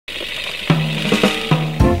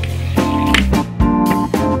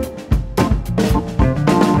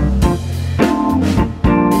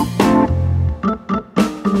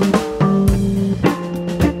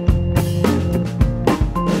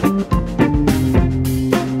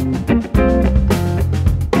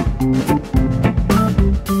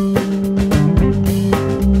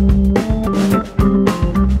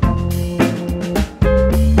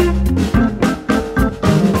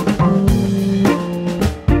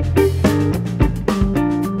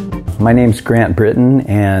My name's Grant Brittain,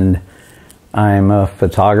 and I'm a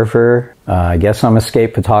photographer. I guess I'm a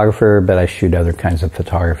skate photographer, but I shoot other kinds of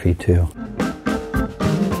photography too.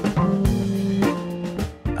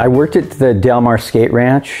 I worked at the Del Mar Skate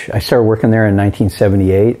Ranch. I started working there in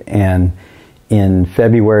 1978, and in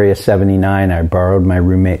February of '79 I borrowed my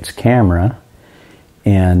roommate's camera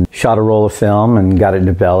and shot a roll of film and got it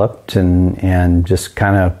developed and just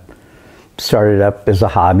kind of started up as a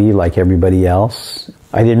hobby like everybody else.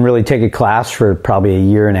 I didn't really take a class for probably a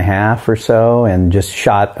year and a half or so, and just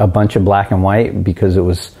shot a bunch of black and white because it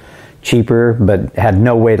was cheaper, but had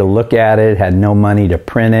no way to look at it, had no money to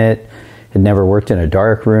print it, had never worked in a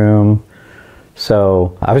dark room.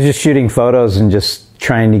 So I was just shooting photos and just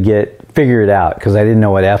trying to figure it out, because I didn't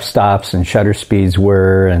know what f-stops and shutter speeds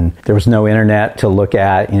were, and there was no internet to look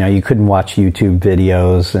at. You know, you couldn't watch YouTube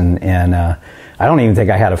videos, and I don't even think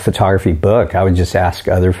I had a photography book. I would just ask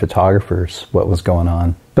other photographers what was going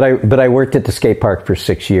on. But I worked at the skate park for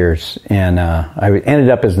 6 years, and I ended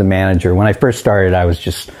up as the manager. When I first started, I was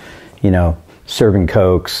just, you know, serving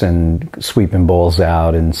Cokes and sweeping bowls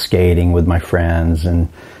out and skating with my friends and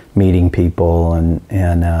meeting people,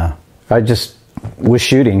 and I just was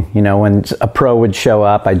shooting. You know, when a pro would show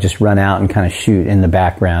up, I'd just run out and kind of shoot in the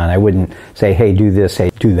background. I wouldn't say, hey, do this, hey,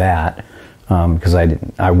 do that. Because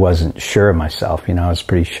I wasn't sure of myself, you know, I was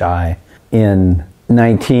pretty shy. In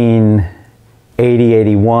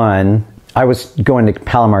 1980-81, I was going to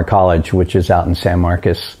Palomar College, which is out in San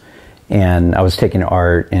Marcos, and I was taking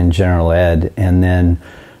art and general ed. And then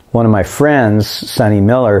one of my friends, Sonny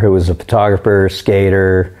Miller, who was a photographer,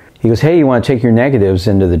 skater, he goes, hey, you want to take your negatives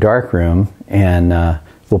into the darkroom and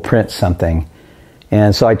we'll print something.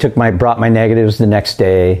 And so I brought my negatives the next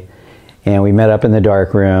day, and we met up in the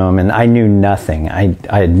dark room, and I knew nothing. I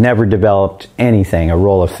had never developed anything, a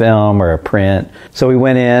roll of film or a print. So we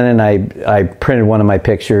went in, and I printed one of my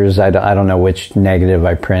pictures. I don't know which negative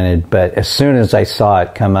I printed, but as soon as I saw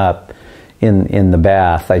it come up in the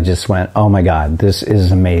bath, I just went, oh my God, this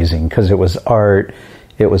is amazing, because it was art,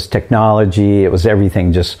 it was technology, it was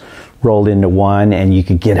everything just rolled into one, and you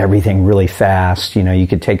could get everything really fast. You know, you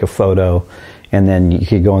could take a photo, and then you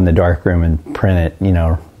could go in the dark room and print it, you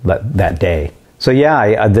know, that day. So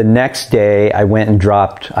yeah, the next day I went and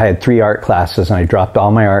I had 3 art classes, and I dropped all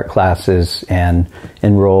my art classes and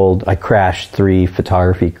enrolled. I crashed 3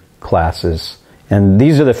 photography classes. And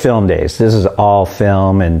these are the film days. This is all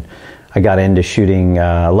film, and I got into shooting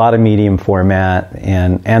a lot of medium format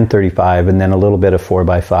and 35, and then a little bit of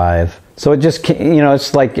 4x5. So it just, you know,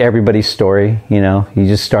 it's like everybody's story, you know. You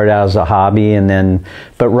just start out as a hobby,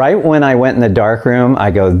 but right when I went in the dark room, I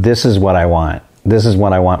go, this is what I want. This is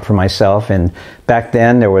what I want for myself. And back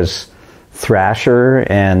then there was Thrasher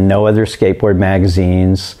and no other skateboard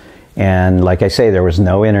magazines. And like I say, there was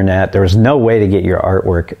no internet. There was no way to get your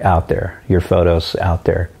artwork out there, your photos out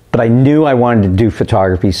there. But I knew I wanted to do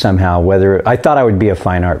photography somehow, I thought I would be a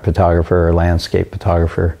fine art photographer or landscape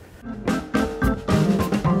photographer.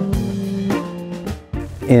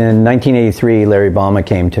 In 1983, Larry Balma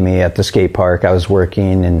came to me at the skate park. I was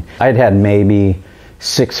working, and I'd had maybe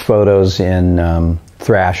 6 photos in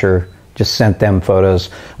Thrasher, just sent them photos.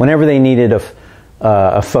 Whenever they needed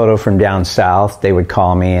a photo from down south, they would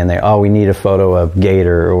call me, and we need a photo of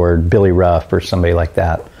Gator or Billy Ruff or somebody like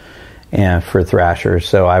that, and for Thrasher.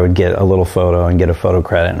 So I would get a little photo and get a photo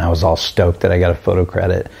credit, and I was all stoked that I got a photo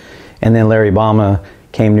credit. And then Larry Balma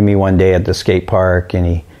came to me one day at the skate park,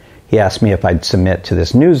 and he asked me if I'd submit to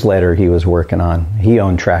this newsletter he was working on. He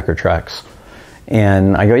owned Tracker Trucks.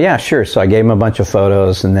 And I go, yeah, sure. So I gave him a bunch of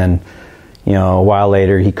photos, and then, you know, a while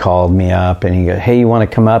later he called me up, and he goes, hey, you want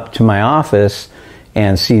to come up to my office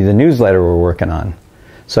and see the newsletter we're working on?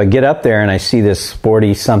 So I get up there, and I see this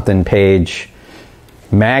 40-something page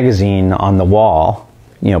magazine on the wall,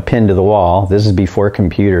 you know, pinned to the wall. This is before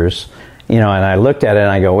computers, you know, and I looked at it, and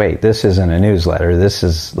I go, wait, this isn't a newsletter. This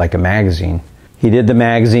is like a magazine. He did the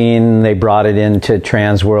magazine. They brought it into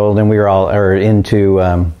Transworld, and we were all,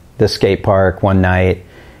 into the skate park one night,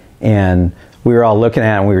 and we were all looking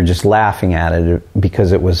at it, and we were just laughing at it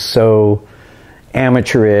because it was so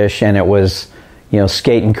amateurish, and it was, you know,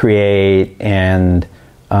 skate and create, and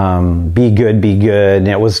be good, and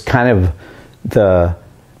it was kind of the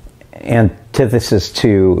antithesis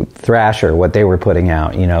to Thrasher, what they were putting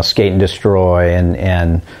out, you know, skate and destroy,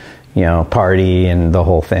 and you know, party and the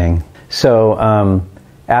whole thing. So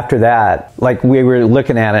after that, like, we were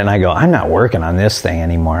looking at it, and I go, I'm not working on this thing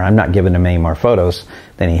anymore. I'm not giving him any more photos.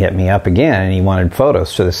 Then he hit me up again, and he wanted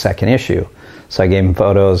photos for the 2nd issue. So I gave him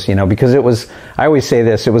photos, you know, because it was, I always say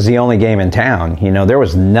this, it was the only game in town. You know, there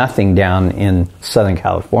was nothing down in Southern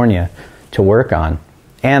California to work on.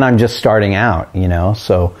 And I'm just starting out, you know,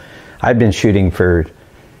 so I'd been shooting for,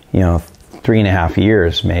 3.5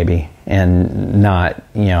 years maybe, and not,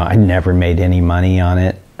 I never made any money on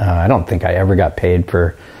it. I don't think I ever got paid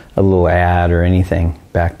for a little ad or anything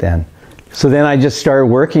back then. So then I just started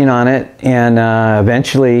working on it, and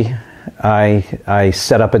eventually I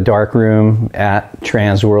set up a dark room at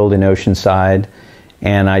Transworld in Oceanside,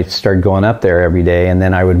 and I started going up there every day, and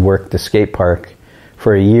then I would work the skate park.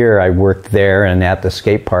 For a year I worked there and at the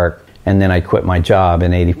skate park, and then I quit my job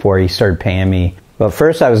in '84. He started paying me. Well,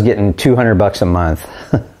 first I was getting $200 a month,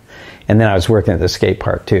 and then I was working at the skate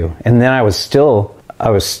park too. And then I was still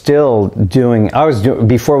doing,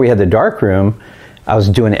 before we had the dark room, I was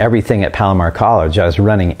doing everything at Palomar College. I was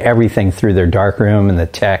running everything through their dark room, and the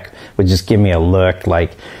tech would just give me a look.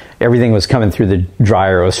 Like, everything was coming through the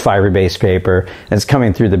dryer. It was fiber-based paper, and it's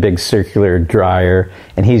coming through the big circular dryer,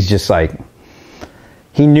 and he's just like,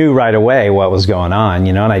 he knew right away what was going on,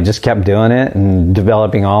 and I just kept doing it and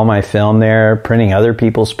developing all my film there, printing other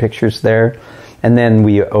people's pictures there. And then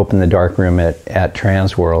we opened the dark room at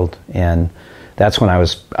Transworld, and that's when I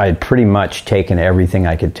had pretty much taken everything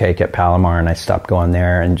I could take at Palomar, and I stopped going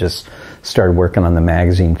there and just started working on the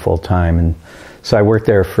magazine full time. And so I worked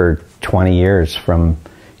there for 20 years, from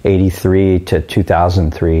 '83 to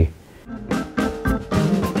 2003.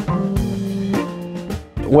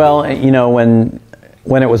 Well,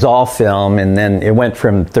 when it was all film, and then it went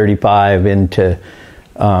from 35 into,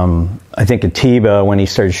 I think Atiba, when he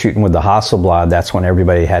started shooting with the Hasselblad, that's when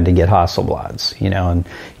everybody had to get Hasselblads, and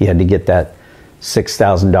you had to get that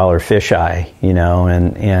 $6,000 fisheye,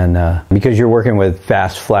 and because you're working with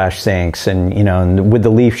fast flash sinks, and and with the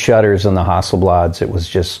leaf shutters on the Hasselblads,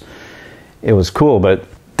 it was cool. But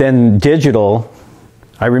then digital,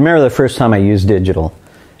 I remember the first time I used digital,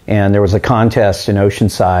 and there was a contest in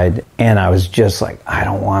Oceanside, and I was just like, I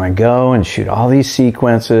don't want to go and shoot all these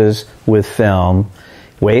sequences with film,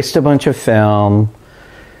 waste a bunch of film,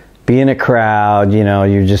 be in a crowd,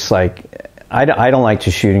 you're just like, I don't like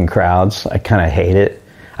to shoot in crowds. I kind of hate it.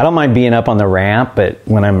 I don't mind being up on the ramp, but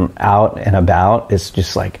when I'm out and about, it's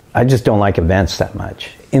just like, I just don't like events that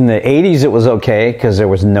much. In the 80s, it was okay because there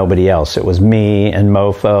was nobody else. It was me and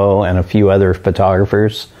Mofo and a few other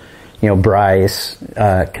photographers. Bryce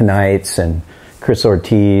Knights and Chris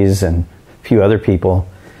Ortiz and a few other people.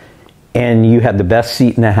 And you had the best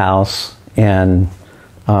seat in the house, and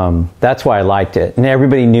that's why I liked it. And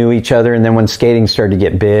everybody knew each other, and then when skating started to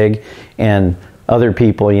get big and other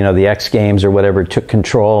people, the X Games or whatever, took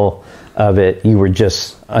control of it, you were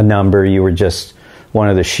just a number, you were just one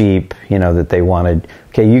of the sheep, that they wanted.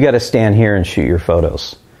 Okay, you got to stand here and shoot your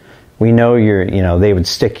photos. We know you're, they would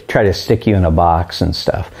try to stick you in a box and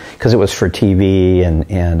stuff, because it was for TV,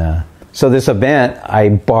 and so this event, I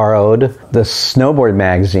borrowed, the Snowboard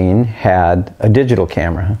magazine had a digital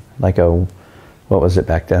camera, like what was it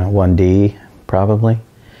back then, a 1D probably,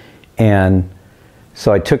 and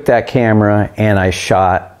so I took that camera and I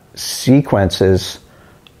shot sequences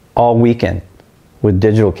all weekend with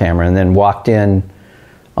digital camera, and then walked in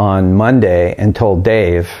on Monday and told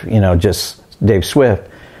Dave, just Dave Swift,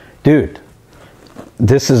 dude,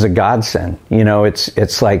 this is a godsend.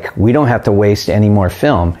 It's like we don't have to waste any more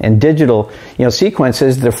film. And digital,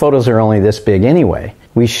 sequences, the photos are only this big anyway.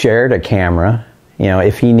 We shared a camera.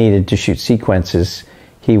 If he needed to shoot sequences,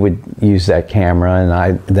 he would use that camera,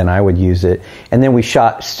 and then I would use it. And then we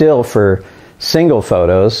shot still for single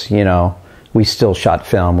photos. We still shot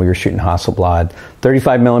film. We were shooting Hasselblad,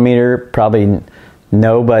 35 millimeter. Probably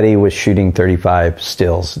nobody was shooting 35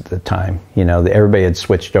 stills at the time. Everybody had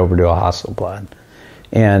switched over to a Hasselblad.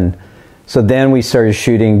 And so then we started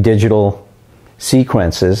shooting digital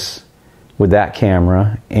sequences with that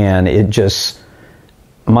camera, and it just,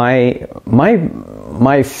 my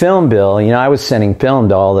film bill, I was sending film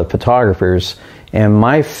to all the photographers, and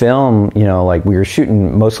my film, like we were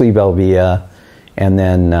shooting mostly Velvia, and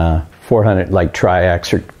then 400, like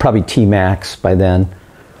Tri-X, or probably T-Max by then,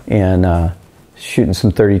 and shooting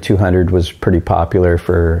some 3200 was pretty popular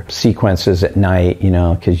for sequences at night,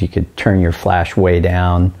 because you could turn your flash way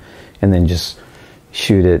down and then just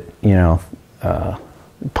shoot it,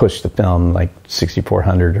 push the film like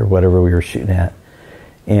 6400 or whatever we were shooting at.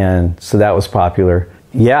 And so that was popular.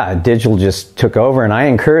 Yeah, digital just took over, and I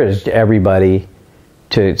encouraged everybody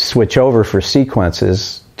to switch over for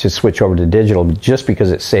sequences, to switch over to digital, just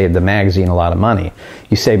because it saved the magazine a lot of money.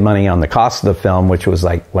 You save money on the cost of the film, which was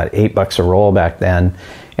like, what, $8 a roll back then,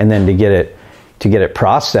 and then to get it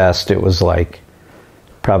processed, it was like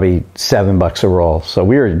probably $7 a roll. So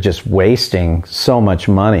we were just wasting so much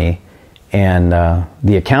money, and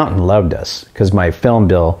the accountant loved us because my film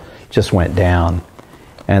bill just went down.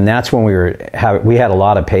 And that's when we had a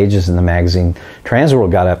lot of pages in the magazine.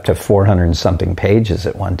 Transworld got up to 400 and something pages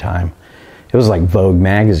at one time. It was like Vogue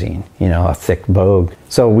magazine, you know, a thick Vogue.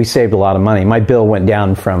 So we saved a lot of money. My bill went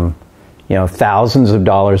down from, you know, thousands of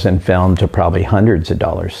dollars in film to probably hundreds of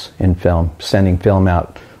dollars in film, sending film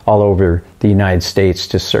out all over the United States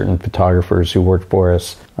to certain photographers who worked for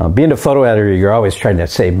us. Being a photo editor, you're always trying to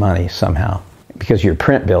save money somehow because your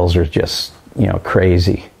print bills are just, you know,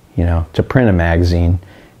 crazy, you know, to print a magazine.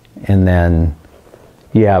 And then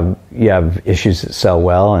you have issues that sell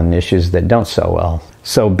well and issues that don't sell well.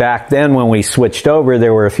 So back then when we switched over,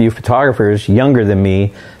 there were a few photographers younger than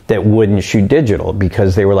me that wouldn't shoot digital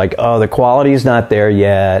because they were like, oh, the quality's not there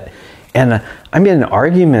yet. And I'm in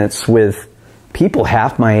arguments with people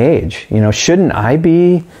half my age. You know, shouldn't I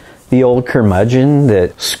be the old curmudgeon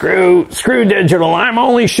that screw digital, I'm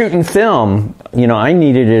only shooting film? You know, I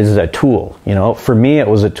needed it as a tool. You know, for me it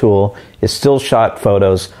was a tool. It still shot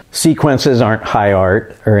photos. Sequences aren't high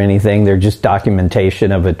art or anything. They're just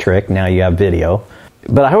documentation of a trick. Now you have video.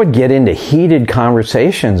 But I would get into heated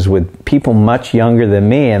conversations with people much younger than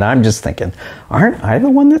me, and I'm just thinking, aren't I the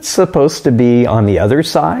one that's supposed to be on the other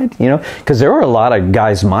side? You know, because there were a lot of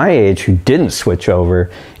guys my age who didn't switch over,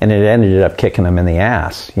 and it ended up kicking them in the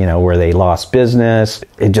ass, you know, where they lost business.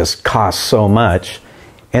 It just cost so much.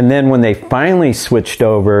 And then when they finally switched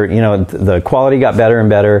over, you know, the quality got better and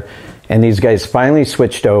better, and these guys finally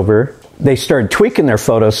switched over. They started tweaking their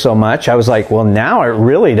photos so much, I was like, well, now it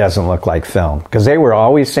really doesn't look like film. Because they were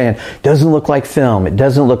always saying, doesn't look like film, it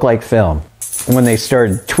doesn't look like film. And when they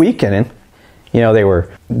started tweaking it, you know, they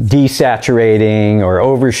were desaturating or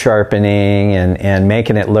over-sharpening and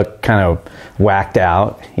making it look kind of whacked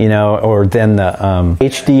out, you know, or then the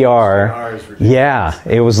HDR, yeah,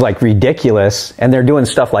 it was like ridiculous. And they're doing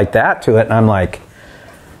stuff like that to it, and I'm like,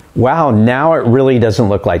 wow, now it really doesn't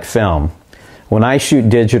look like film. When I shoot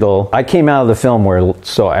digital, I came out of the film world,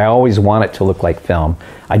 so I always want it to look like film.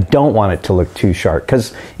 I don't want it to look too sharp,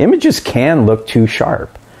 because images can look too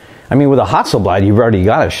sharp. I mean, with a Hasselblad, you've already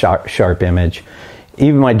got a sharp image.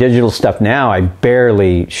 Even my digital stuff now, I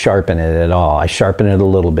barely sharpen it at all. I sharpen it a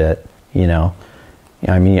little bit, you know.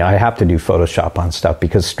 I mean, I have to do Photoshop on stuff,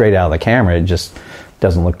 because straight out of the camera, it just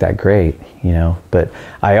doesn't look that great, you know. But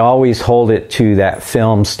I always hold it to that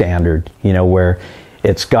film standard, you know, where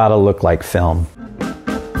it's got to look like film.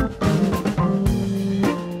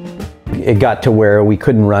 It got to where we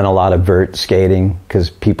couldn't run a lot of vert skating because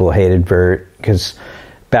people hated vert. Because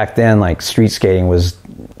back then, like, street skating was,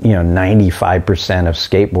 you know, 95% of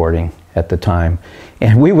skateboarding at the time.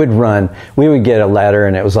 And we would get a letter,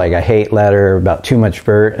 and it was like a hate letter about too much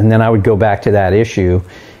vert. And then I would go back to that issue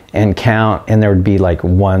and count, and there would be like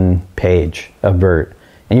one page of vert.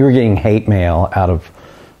 And you were getting hate mail out of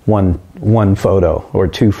one photo or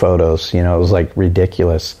two photos. You know, it was like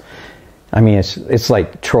ridiculous. I mean, it's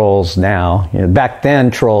like trolls now. You know, back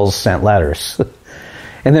then, trolls sent letters.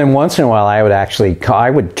 And then once in a while, I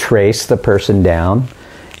would trace the person down,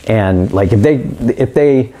 and like if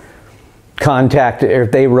they contacted, or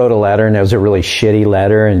if they wrote a letter and it was a really shitty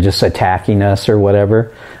letter and just attacking us or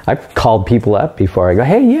whatever, I've called people up before. I go,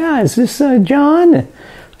 hey, yeah, is this John?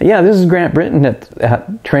 Yeah, this is Grant Brittain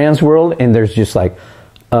at Transworld, and there's just like,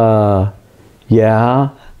 yeah,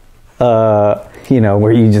 you know,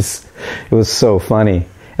 where you just, it was so funny.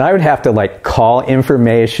 And I would have to like call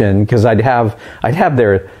information, because I'd have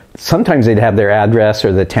their, sometimes they'd have their address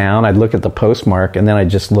or the town. I'd look at the postmark, and then I'd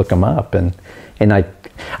just look them up, and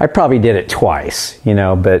I probably did it twice, you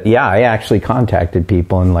know, but yeah, I actually contacted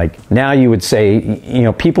people. And like now you would say, you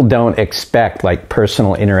know, people don't expect like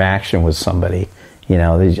personal interaction with somebody, you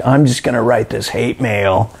know, I'm just going to write this hate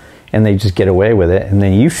mail, and they just get away with it. And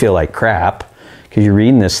then you feel like crap because you're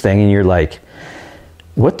reading this thing and you're like,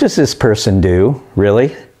 what does this person do?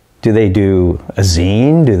 Really? Do they do a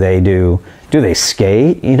zine? Do they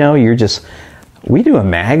skate? You know, we do a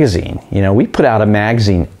magazine. You know, we put out a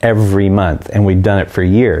magazine every month, and we've done it for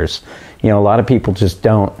years. You know, a lot of people just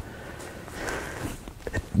don't,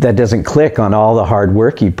 that doesn't click on all the hard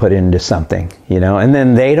work you put into something, you know, and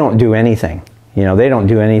then they don't do anything. You know, they don't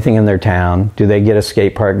do anything in their town. Do they get a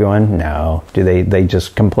skate park going? No. Do they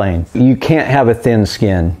just complain? You can't have a thin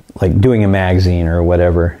skin, like doing a magazine or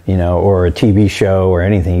whatever, you know, or a TV show or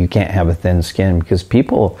anything. You can't have a thin skin, because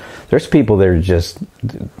there's people that are just,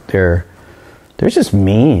 they're just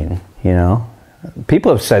mean, you know.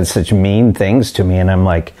 People have said such mean things to me, and I'm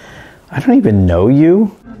like, I don't even know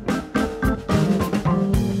you.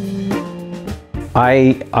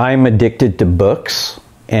 I'm addicted to books,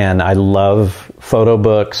 and I love photo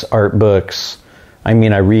books, art books. I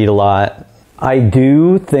mean, I read a lot. I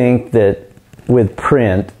do think that with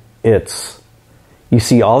print, it's you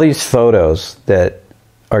see all these photos that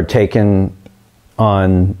are taken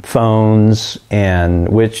on phones, and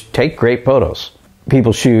which take great photos.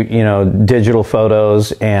 People shoot, you know, digital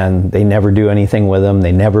photos and they never do anything with them.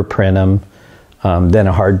 They never print them. Then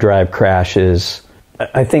a hard drive crashes.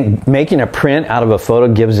 I think making a print out of a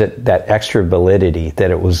photo gives it that extra validity,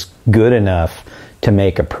 that it was good enough to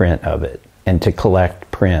make a print of it and to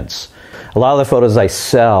collect prints. A lot of the photos I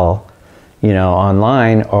sell, you know,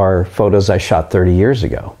 online are photos I shot 30 years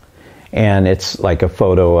ago. And it's like a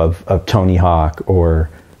photo of Tony Hawk or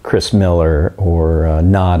Chris Miller or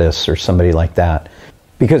Nodis or somebody like that.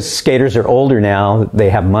 Because skaters are older now, they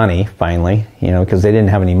have money finally, you know, because they didn't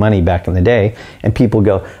have any money back in the day. And people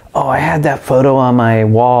go, oh, I had that photo on my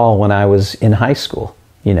wall when I was in high school.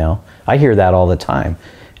 You know, I hear that all the time.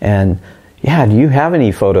 And yeah, do you have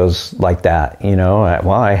any photos like that? You know,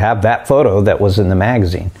 well, I have that photo that was in the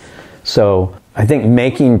magazine. So I think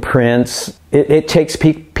making prints, it takes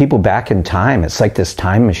people back in time. It's like this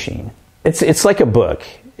time machine. It's like a book.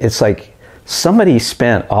 It's like somebody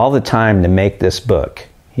spent all the time to make this book.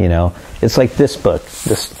 You know, it's like this book,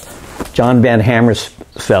 this John Van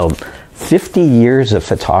Hammersveld, 50 years of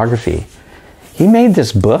photography. He made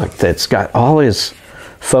this book that's got all his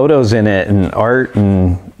photos in it and art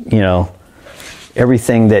and, you know,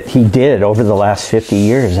 everything that he did over the last 50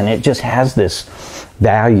 years. And it just has this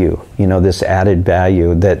value, you know, this added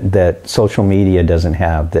value that social media doesn't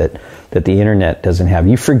have, that the internet doesn't have.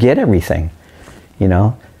 You forget everything, you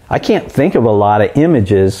know. I can't think of a lot of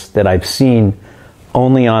images that I've seen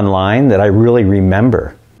only online that I really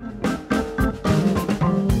remember.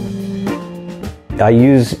 I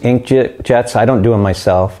use inkjets. I don't do them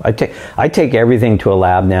myself. I take everything to a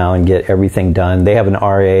lab now and get everything done. They have an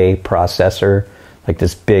RA processor, like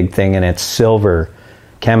this big thing, and it's silver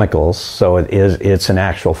chemicals, so it's an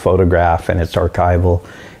actual photograph and it's archival.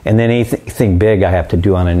 And then anything big I have to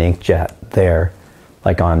do on an inkjet there,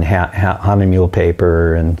 like on Hahnemühle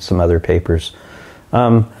paper and some other papers.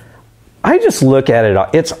 I just look at it,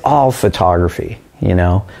 it's all photography, you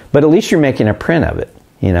know, but at least you're making a print of it,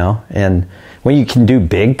 you know. And when you can do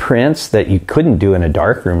big prints that you couldn't do in a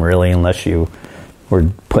darkroom really, unless you were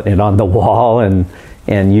putting it on the wall and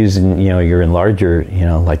using, you know, your enlarger, you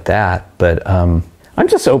know, like that. But I'm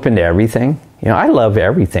just open to everything. You know, I love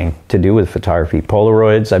everything to do with photography.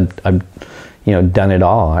 Polaroids, I've you know, done it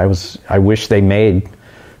all. I wish they made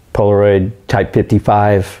Polaroid Type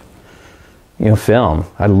 55, you know, film.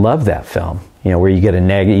 I love that film. You know, where you get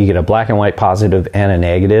a black and white positive and a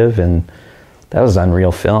negative, and that was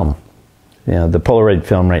unreal film. You know, the Polaroid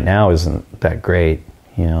film right now isn't that great,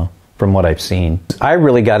 you know, from what I've seen. I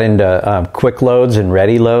really got into quick loads and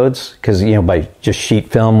ready loads because, you know, by just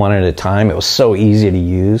sheet film one at a time, it was so easy to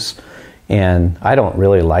use. And I don't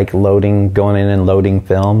really like going in and loading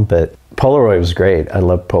film, but Polaroid was great. I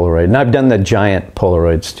love Polaroid. And I've done the giant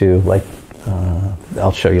Polaroids too, like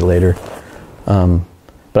I'll show you later.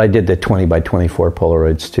 But I did the 20 by 24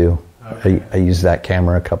 Polaroids too. Okay. I used that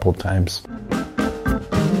camera a couple of times.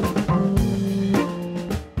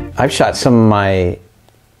 I've shot some of my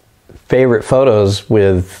favorite photos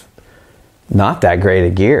with not that great a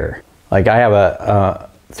gear. Like I have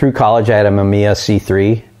through college I had a Mamiya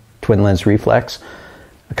C3 twin lens reflex.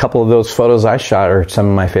 A couple of those photos I shot are some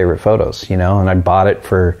of my favorite photos, you know, and I bought it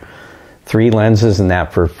for 3 lenses and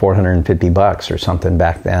that for $450 or something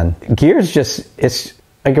back then. Gear's just, it's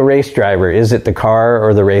like a race driver. Is it the car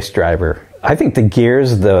or the race driver? I think the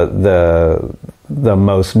gear's the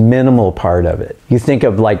most minimal part of it. You think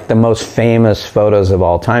of like the most famous photos of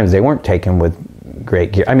all times, they weren't taken with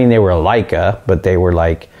great gear. I mean, they were a Leica, but they were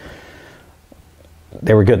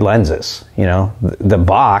good lenses, you know. The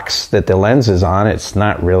box that the lens is on, it's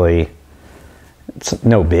not really, it's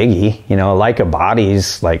no biggie, you know. Like a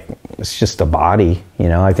body's like, it's just a body, you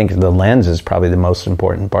know. I think the lens is probably the most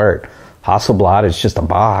important part. Hasselblad is just a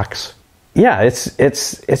box. Yeah,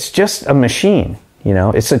 it's just a machine, you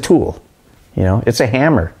know. It's a tool, you know. It's a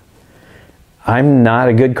hammer. I'm not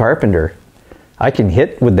a good carpenter. I can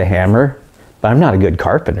hit with the hammer, but I'm not a good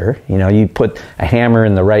carpenter. You know, you put a hammer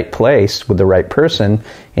in the right place with the right person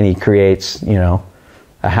and he creates, you know,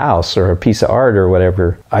 a house or a piece of art or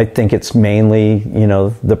whatever. I think it's mainly, you know,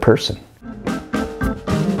 the person.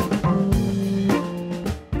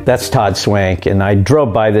 That's Todd Swank, and I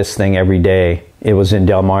drove by this thing every day. It was in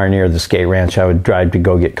Del Mar near the skate ranch. I would drive to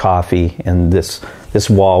go get coffee, and this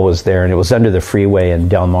wall was there, and it was under the freeway in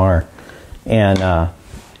Del Mar. And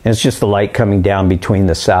it's just the light coming down between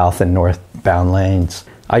the south and northbound lanes.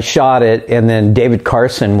 I shot it, and then David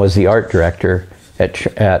Carson was the art director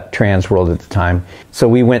at Transworld at the time. So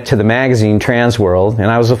we went to the magazine Transworld, and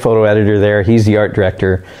I was a photo editor there. He's the art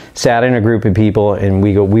director. Sat in a group of people, and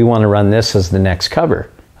we go, we want to run this as the next cover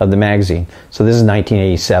of the magazine. So this is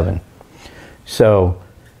 1987. So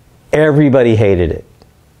everybody hated it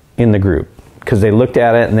in the group because they looked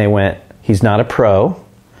at it and they went, he's not a pro.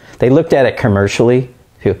 They looked at it commercially.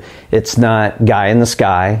 It's not guy in the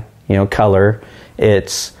sky, you know, color.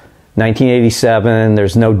 It's 1987,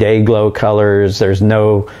 there's no day glow colors, there's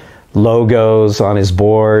no logos on his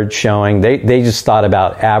board showing. They just thought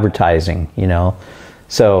about advertising, you know.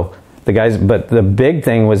 So the guys, but the big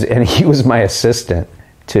thing was, and he was my assistant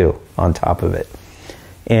too, on top of it.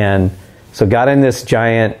 And so got in this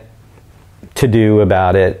giant to-do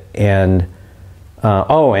about it, and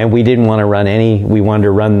and we didn't want to run we wanted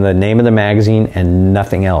to run the name of the magazine and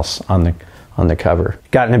nothing else on the cover.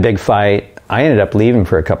 Got in a big fight. I ended up leaving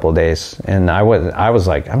for a couple of days, and I was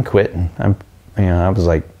like, I'm quitting. I was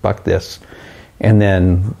like, fuck this. And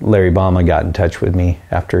then Larry Bama got in touch with me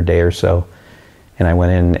after a day or so, and I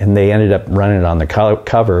went in, and they ended up running it on the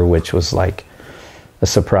cover, which was like a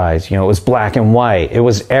surprise. You know, it was black and white. It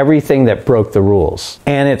was everything that broke the rules.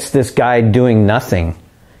 And it's this guy doing nothing.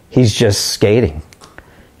 He's just skating.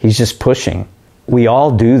 He's just pushing. We all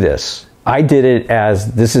do this. I did it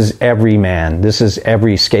as, this is every man. This is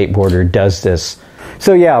every skateboarder does this.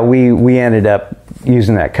 So yeah, we ended up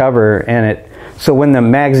using that cover, and so when the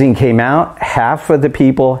magazine came out, half of the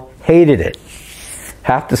people hated it.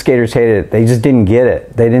 Half the skaters hated it. They just didn't get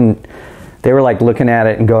it. They were like looking at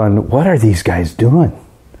it and going, what are these guys doing?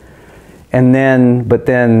 But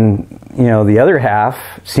then, you know, the other half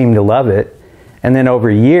seemed to love it. And then over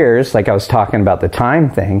years, like I was talking about the time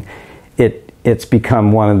thing, it's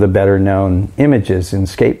become one of the better known images in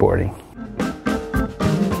skateboarding.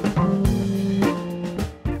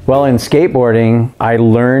 Well, in skateboarding, I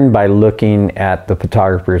learned by looking at the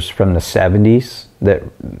photographers from the 70s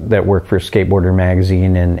that worked for Skateboarder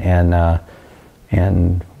magazine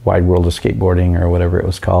and Wide World of Skateboarding, or whatever it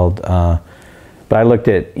was called. But I looked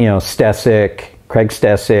at, you know, Stesic, Craig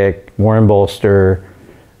Stesic, Warren Bolster,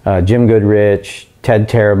 Jim Goodrich, Ted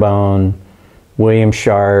Terrebonne, William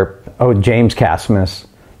Sharp, James Casmus,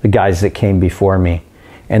 the guys that came before me.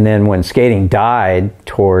 And then when skating died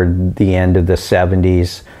toward the end of the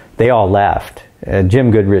 70s, they all left. Jim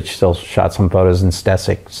Goodrich still shot some photos, and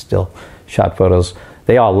Stesic still shot photos.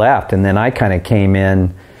 They all left, and then I kind of came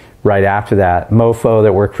in right after that. Mofo,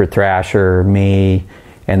 that worked for Thrasher, me,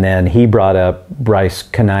 and then he brought up Bryce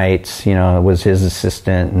Knights, you know, was his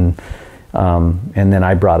assistant, and then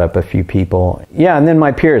I brought up a few people. Yeah, and then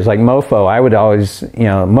my peers, like Mofo, I would always, you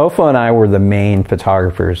know, Mofo and I were the main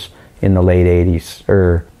photographers in the late 80s,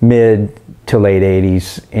 or mid to late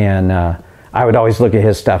 80s, and I would always look at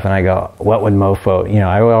his stuff and I go, what would Mofo, you know,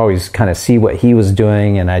 I would always kind of see what he was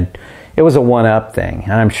doing, and it was a one-up thing,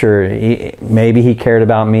 and I'm sure maybe he cared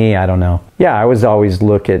about me, I don't know. Yeah, I was always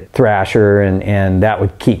look at Thrasher, and that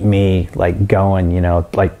would keep me like going, you know,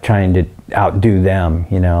 like trying to outdo them,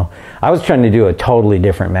 you know. I was trying to do a totally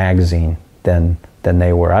different magazine than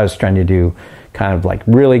they were. I was trying to do kind of like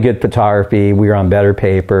really good photography. We were on better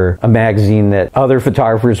paper, a magazine that other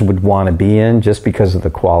photographers would want to be in just because of the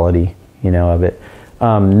quality, you know, of it.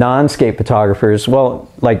 Non-skate photographers, well,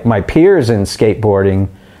 like my peers in skateboarding,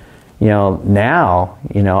 you know, now,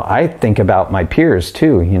 you know, I think about my peers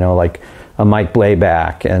too, you know, like a Mike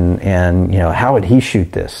Blayback, and you know, how would he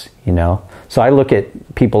shoot this, you know? So I look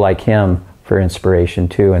at people like him for inspiration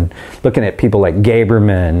too, and looking at people like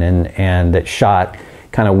Gaberman and that shot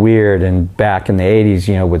kind of weird, and back in the 80s,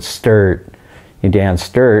 you know, with Sturt, Dan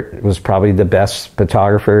Sturt was probably the best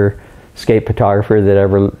photographer, skate photographer that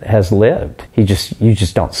ever has lived. You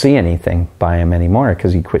just don't see anything by him anymore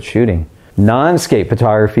because he quit shooting. Non-skate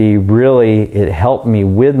photography, really, it helped me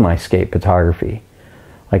with my skate photography.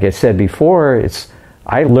 Like I said before,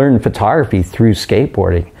 I learned photography through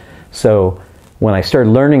skateboarding. So when I started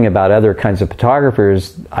learning about other kinds of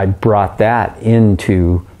photographers, I brought that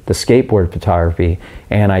into the skateboard photography,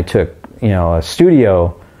 and I took, you know, a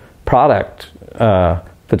studio product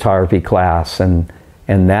photography class, and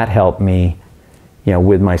that helped me, you know,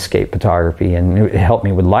 with my skate photography, and it helped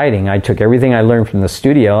me with lighting. I took everything I learned from the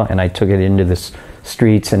studio and I took it into the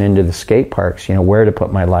streets and into the skate parks, you know, where to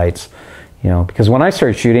put my lights, you know, because when I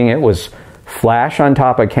started shooting, it was flash on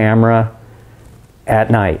top of camera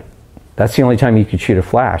at night. That's the only time you could shoot a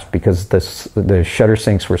flash, because the shutter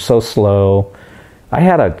syncs were so slow. I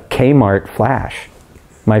had a Kmart flash.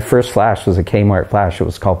 My first flash was a Kmart flash. It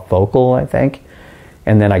was called Focal, I think.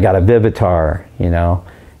 And then I got a Vivitar, you know,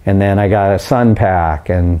 and then I got a Sun Pack,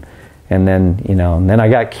 and then, you know, and then I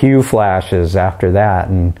got Q flashes after that,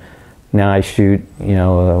 and Now I shoot, you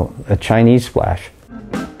know, a Chinese splash.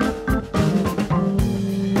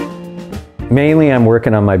 Mainly I'm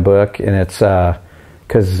working on my book, and it's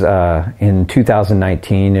because in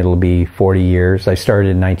 2019 it'll be 40 years. I started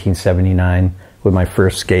in 1979 with my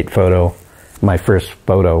first skate photo, my first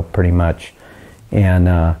photo pretty much.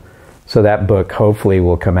 And so that book hopefully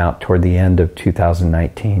will come out toward the end of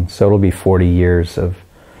 2019. So it'll be 40 years of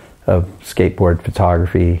skateboard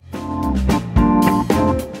photography.